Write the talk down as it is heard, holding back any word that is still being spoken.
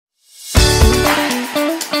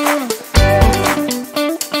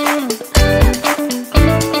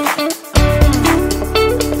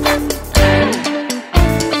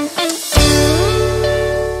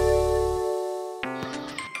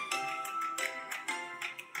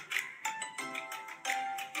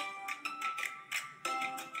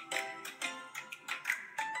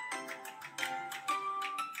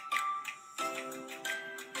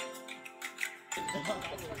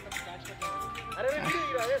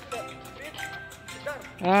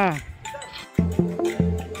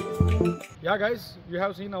Yeah guys, you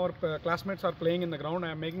have seen our classmates are playing in the ground.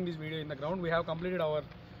 I am making this video in the ground. We have completed our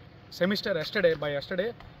semester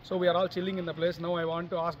yesterday, so we are all chilling in the place. Now I want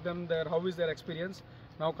to ask them how is their experience.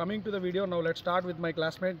 Now coming to the video, now let's start with my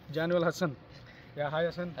classmate Janual Hassan. Yeah, hi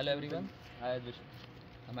Hassan. Hello everyone. Hi Vishnu.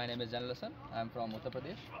 My name is Janual Hassan. I am from Uttar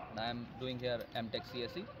Pradesh and I am doing here MTech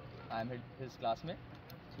CSE. I am his classmate.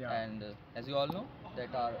 Yeah. And as you all know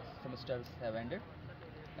that our semesters have ended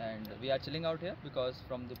and we are chilling out here because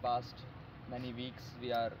from the past many weeks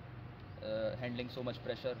we are handling so much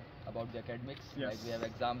pressure about the academics. Yes. Like we have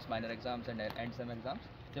exams, minor exams and end sem exams.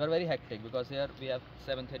 They were very hectic because here we have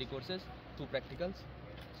 7 theory courses, 2 practicals.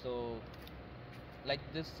 So like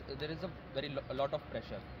this there is a lot of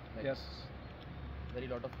pressure. Like, Yes. Very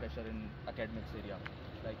lot of pressure in academics area.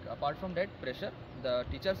 Like apart from that pressure, the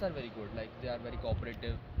teachers are very good. Like they are very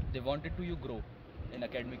cooperative. They wanted to you grow in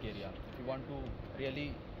academic area. If you want to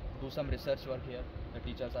really do some research work here, the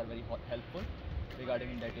teachers are very helpful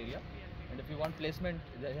regarding in that area. And if you want placement,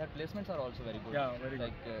 their placements are also very good. Yeah, very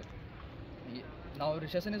like, now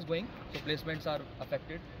recession is going, so placements are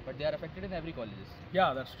affected, but they are affected in every colleges.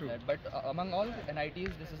 Yeah, that's true. But among all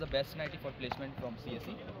NITs, this is the best NIT for placement from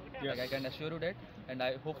CSE. Yes. Like I can assure you that, and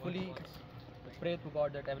I hopefully pray to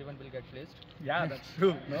God that everyone will get placed. Yeah, that's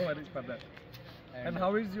true. No worries for that. And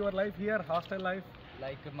how is your life here, hostel life?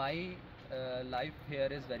 Like my life here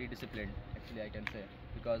is very disciplined, actually I can say,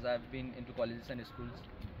 because I've been into colleges and schools.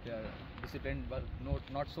 They are disciplined, but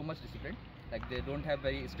not so much disciplined. Like they don't have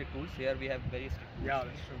very strict rules. Here we have very strict rules. Yeah,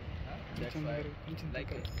 that's true. That's why,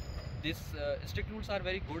 like these strict rules are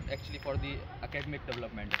very good actually for the academic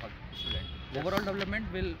development of student. Yes. Overall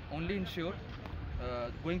development will only ensure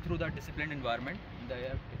going through the disciplined environment. The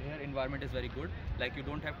here environment is very good. Like you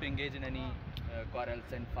don't have to engage in any quarrels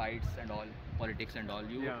and fights and all, politics and all.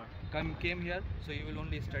 You came here, so you will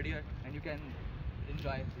only study and you can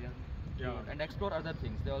enjoy here. Yeah. And explore other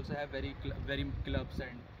things. They also have very clubs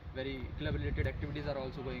and very club related activities are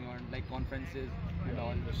also going on, like conferences and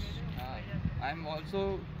all. I'm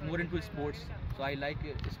also more into sports, so I like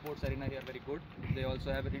sports arena here very good. They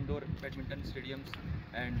also have indoor badminton stadiums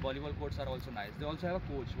and volleyball courts are also nice. They also have a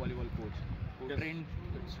coach, volleyball coach, who train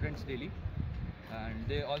students daily, and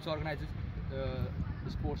they also organize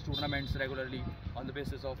sports tournaments regularly on the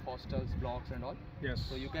basis of hostels, blocks and all. Yes.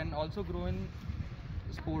 So you can also grow in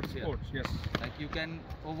sports here. Sports, yes. Like you can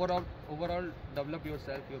overall develop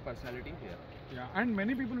yourself, your personality here. Yeah, and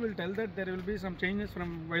many people will tell that there will be some changes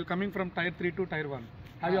from while coming from tier 3 to tier 1.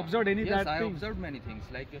 Have you observed any yes, that I thing? observed many things.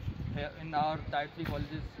 Like in our tier 3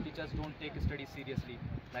 colleges, teachers don't take studies seriously.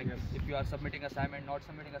 Like if you are submitting assignment, not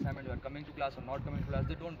submitting assignment, you are coming to class or not coming to class,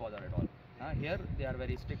 they don't bother at all. Here they are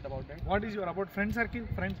very strict about that. What is your about friend circle?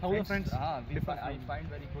 Friends, how the friends? I find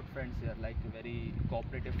very good friends here, like very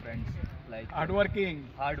cooperative friends, like hardworking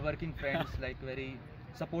friends, like very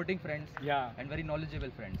supporting friends, and very knowledgeable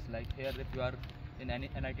friends. Like here, if you are in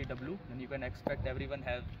NITW, then you can expect everyone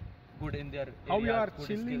have good in their areas, how you are good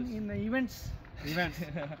chilling skills. in the events?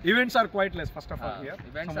 Events are quite less, first of all here.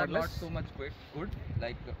 Events are not so much good.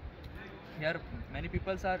 Like here, many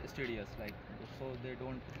people are studious, like so they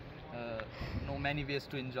don't know many ways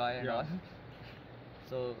to enjoy and all.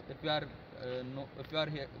 So if you are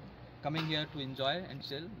here coming here to enjoy and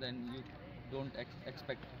chill, then you don't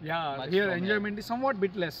expect much here from enjoyment is somewhat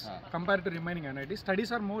bit less compared to remaining NIT.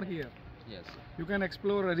 Studies are more here. Yes. You can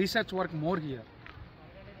explore research work more here.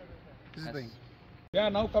 This is the thing. Yeah,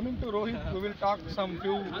 now coming to Rohit, we will talk some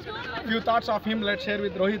few thoughts of him. Let's share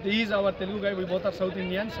with Rohit. He is our Telugu guy. We both are South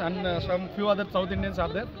Indians, and some few other South Indians are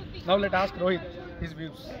there. Now let's ask Rohit his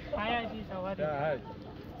views. Hi Ashish, how are you? Yeah, hi.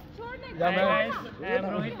 Hi guys, I am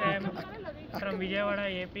Rohit. I am from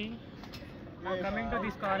Vijayawada, AP. Coming to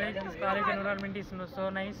this college environment is so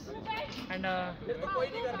nice, and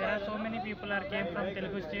there are so many people came from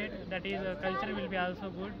Telugu state. That is, culture will be also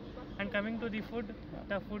good. And coming to the food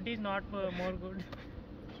is not more good.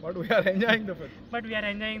 But we are enjoying the food. But we are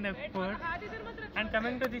enjoying the food. And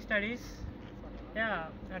coming to the studies,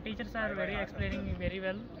 teachers are explaining very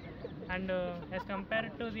well. And as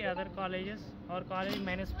compared to the other colleges, our college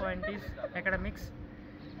minus point is academics.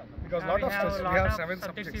 Because lot of stress, we have 7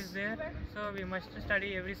 subjects is there, so we must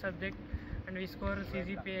study every subject, and we score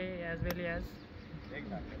CGPA as well as.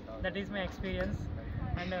 That is my experience.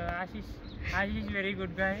 And Ashish is very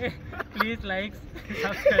good guy. Please like,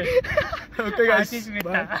 subscribe. Okay guys.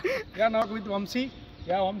 Ashish now with Vamsi.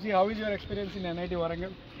 Yeah, Vamsi, how is your experience in NIT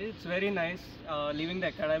Warangal? It's very nice. Leaving the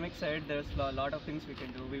academic side, there's a lot of things we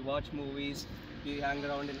can do. We watch movies, We hang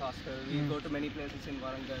around in hostel. We go to many places in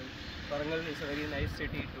Warangal. Warangal is a very nice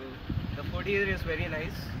city too. The food here is very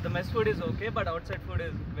nice. The mess food is okay, but outside food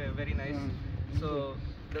is very nice. So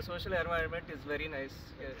the social environment is very nice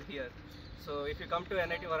here. So if you come to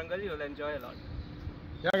NIT Warangal, you will enjoy a lot.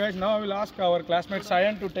 Yeah, guys. Now I will ask our classmate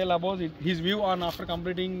Sayan to tell about his view on after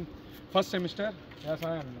completing first semester. Yeah,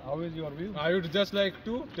 Sayan, how is your view? I would just like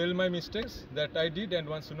to tell my mistakes that I did and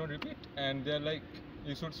once to not repeat. And they're like,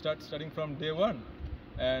 you should start studying from day one.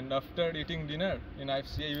 And after eating dinner in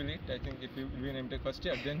IFCA, you will eat. I think if you will be in MTech first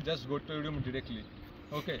year, then just go to your room directly.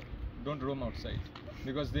 Okay, don't roam outside.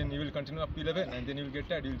 Because then you will continue up to 11 and then you will get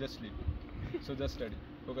tired, you will just sleep. So just study.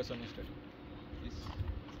 Focus on your study. Yes.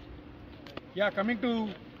 Yeah, coming to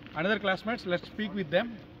another classmates, let's speak with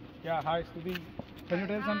them. Yeah, hi Stuti. Can you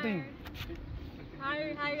tell something?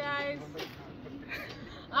 Hi guys.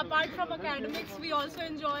 Apart from academics, we also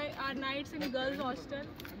enjoy our nights in girls' hostel.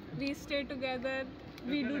 We stay together,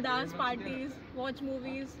 we do dance parties, watch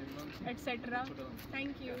movies, etc.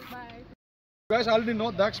 Thank you. Bye. You guys already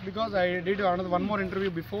know Daksh because I did one more interview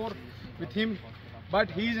before with him, but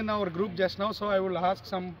he's in our group just now, so I will ask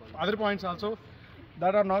some other points also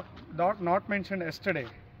that are not mentioned yesterday.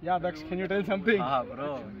 Yeah, Daksh, can you tell something?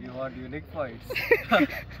 Bro, you want unique points.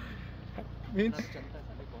 Means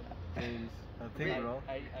Nothing, bro.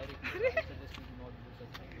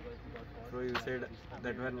 Bro, you said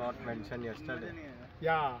that were not mentioned yesterday.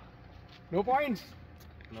 yeah, no points.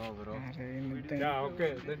 No, bro. Yeah,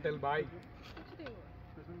 okay, then tell bye.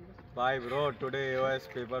 Bye, bro. Today AOS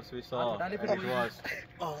papers we saw and it was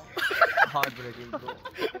heartbreaking, bro.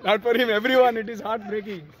 Not for him, everyone. It is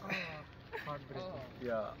heartbreaking.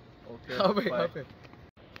 Yeah. Okay. Okay, bye. okay.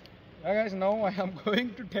 Yeah, guys, now I am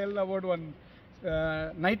going to tell about one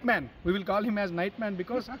nightman. We will call him as nightman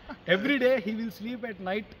because every day he will sleep at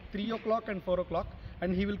night 3 o'clock and 4 o'clock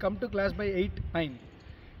and he will come to class by 8, 9.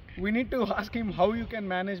 We need to ask him how you can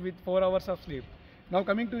manage with 4 hours of sleep. Now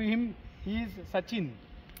coming to him, he is Sachin.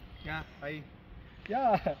 Yeah, hi.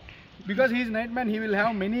 Yeah, because he is nightman, he will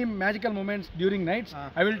have many magical moments during nights.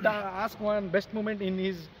 I will ask one best moment in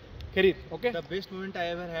his career, okay? The best moment I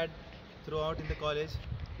ever had throughout in the college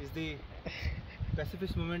is the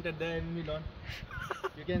pacifist moment at the enemy dawn.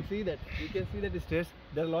 You can see that. You can see that stress.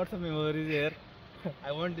 There are lots of memories here.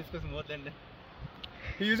 I won't discuss more than that.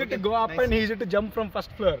 He used to go up and he used to jump from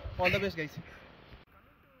first floor. All the best, guys.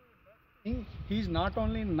 He is not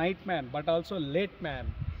only night man but also late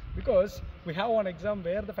man because we have one exam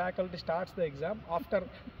where the faculty starts the exam after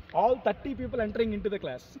all 30 people entering into the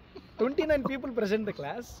class. 29 people present the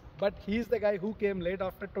class, but he is the guy who came late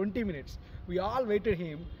after 20 minutes. We all waited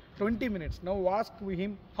him 20 minutes. Now ask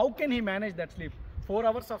him how can he manage that sleep? 4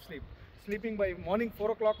 hours of sleep. Sleeping by morning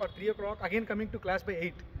 4 o'clock or 3 o'clock, again coming to class by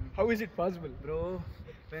 8. How is it possible? Bro,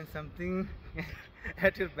 when something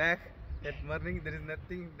at your back at morning, there is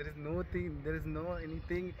nothing, there is no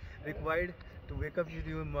anything required to wake up with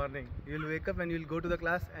you in morning. You will wake up and you will go to the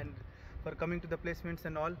class, and for coming to the placements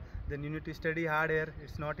and all, then you need to study hard here.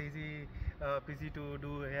 It's not easy to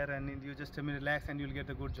do here, and you just relax and you will get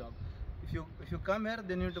a good job. If you come here,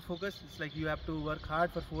 then you need to focus. It's like you have to work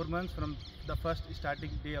hard for 4 months from the first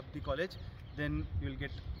starting day of the college. Then you will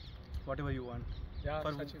get whatever you want. Yeah,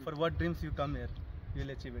 For what dreams you come here, you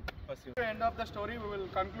will achieve it. For sure. End of the story, we will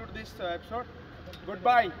conclude this episode.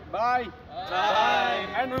 Goodbye. Bye. Bye.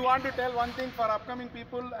 And we want to tell one thing for upcoming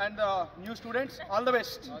people and new students. All the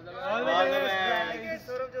best. All the best.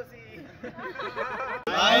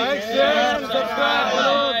 Like, share, subscribe.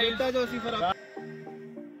 Follow Gita Joshi for